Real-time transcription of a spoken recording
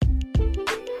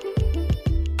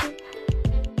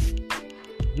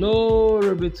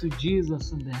Glory be to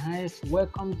Jesus in the highest.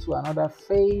 Welcome to another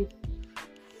Faith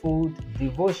Food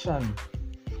Devotion.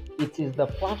 It is the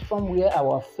platform where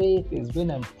our faith is being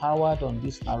empowered on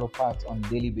this narrow path on a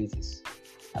daily basis.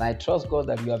 And I trust God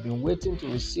that you have been waiting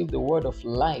to receive the word of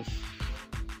life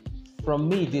from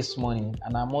me this morning.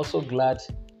 And I'm also glad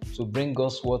to bring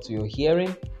God's word to your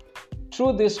hearing.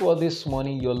 Through this word this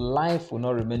morning, your life will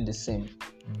not remain the same.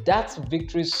 That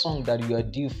victory song that you are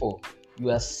due for, you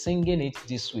are singing it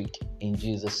this week in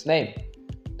Jesus' name.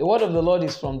 The word of the Lord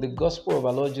is from the Gospel of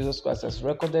our Lord Jesus Christ as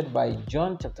recorded by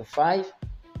John chapter 5,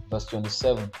 verse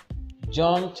 27.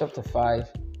 John chapter 5,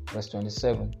 verse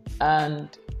 27.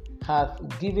 And hath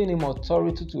given him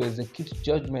authority to execute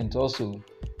judgment also,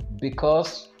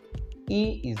 because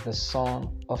he is the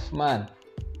Son of Man.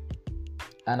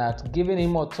 And hath given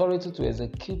him authority to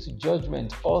execute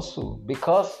judgment also,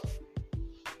 because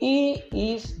he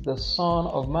is the Son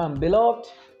of Man. Beloved,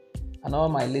 and all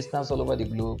my listeners all over the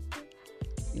globe,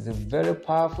 is a very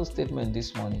powerful statement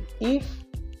this morning. If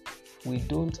we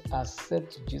don't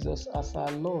accept Jesus as our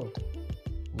Lord,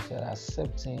 we shall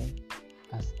accept him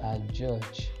as our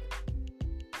judge.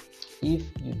 If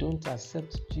you don't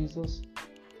accept Jesus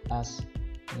as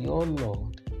your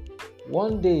Lord,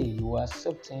 one day you will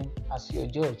accept him as your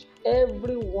judge.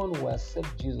 Everyone will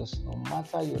accept Jesus, no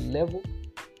matter your level,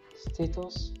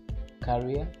 status,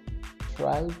 career,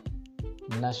 tribe,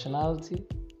 nationality,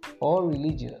 or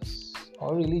religion,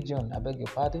 I beg your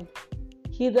pardon,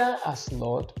 either as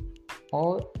Lord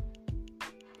or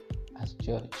as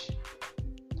judge.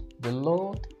 The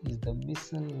Lord is the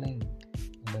missing link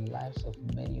in the lives of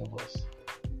many of us.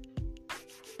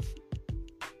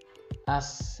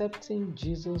 Accepting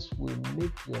Jesus will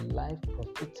make your life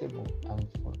profitable and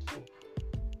fruitful.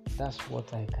 That's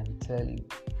what I can tell you.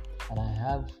 And I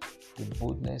have the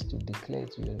boldness to declare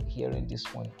to you hearing this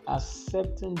morning.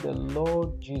 Accepting the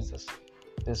Lord Jesus,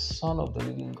 the Son of the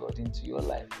living God, into your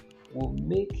life will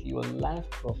make your life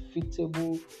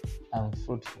profitable and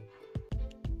fruitful.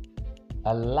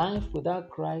 A life without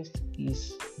Christ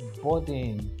is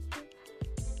burden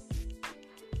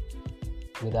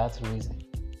without reason.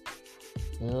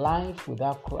 Life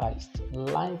without Christ,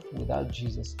 life without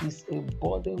Jesus is a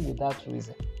burden without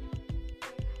reason.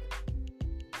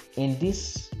 In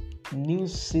this new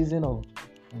season of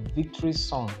victory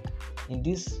song, in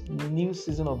this new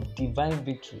season of divine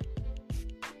victory,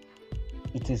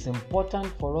 it is important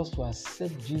for us to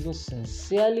accept Jesus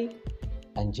sincerely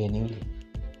and genuinely.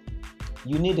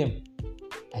 You need him.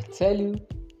 I tell you,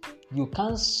 you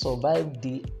can't survive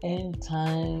the end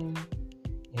time,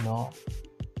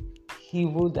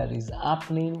 evil that is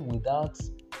happening without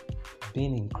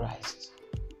being in Christ.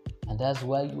 And that's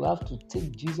why you have to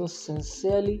take Jesus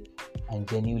sincerely and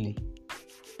genuinely.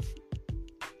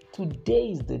 Today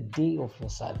is the day of your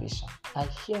salvation. I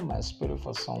hear my spirit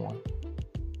for someone.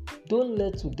 Don't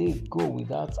let today go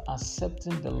without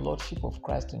accepting the Lordship of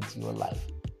Christ into your life.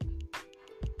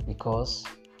 Because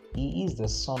he is the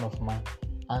Son of Man.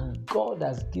 And God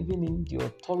has given him the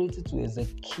authority to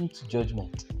execute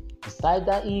judgment. It's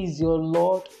either he is your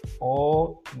Lord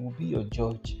or he will be your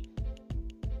judge.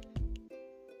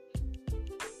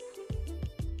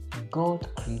 God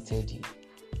created you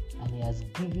and he has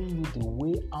given you the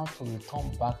way out to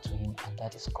return back to him, and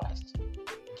that is Christ.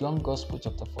 John Gospel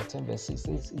chapter 14 verse 6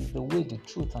 says, "Is the way, the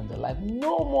truth, and the life.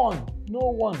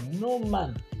 No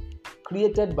man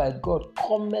created by God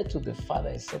cometh to the Father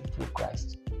except through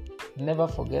Christ." Never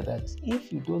forget that.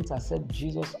 If you don't accept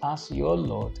Jesus as your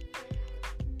Lord,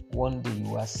 one day you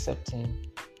will accept him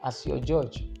as your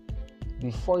judge.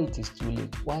 Before it is too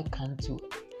late, why can't you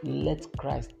let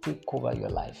Christ take over your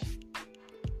life?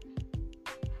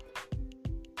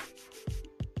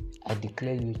 I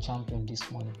declare you a champion this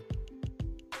morning.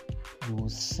 You will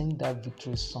sing that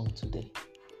victory song today.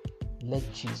 Let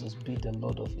Jesus be the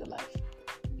Lord of your life.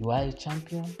 You are a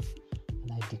champion,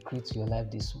 and I decree to your life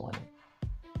this morning,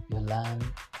 your land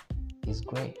is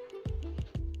great.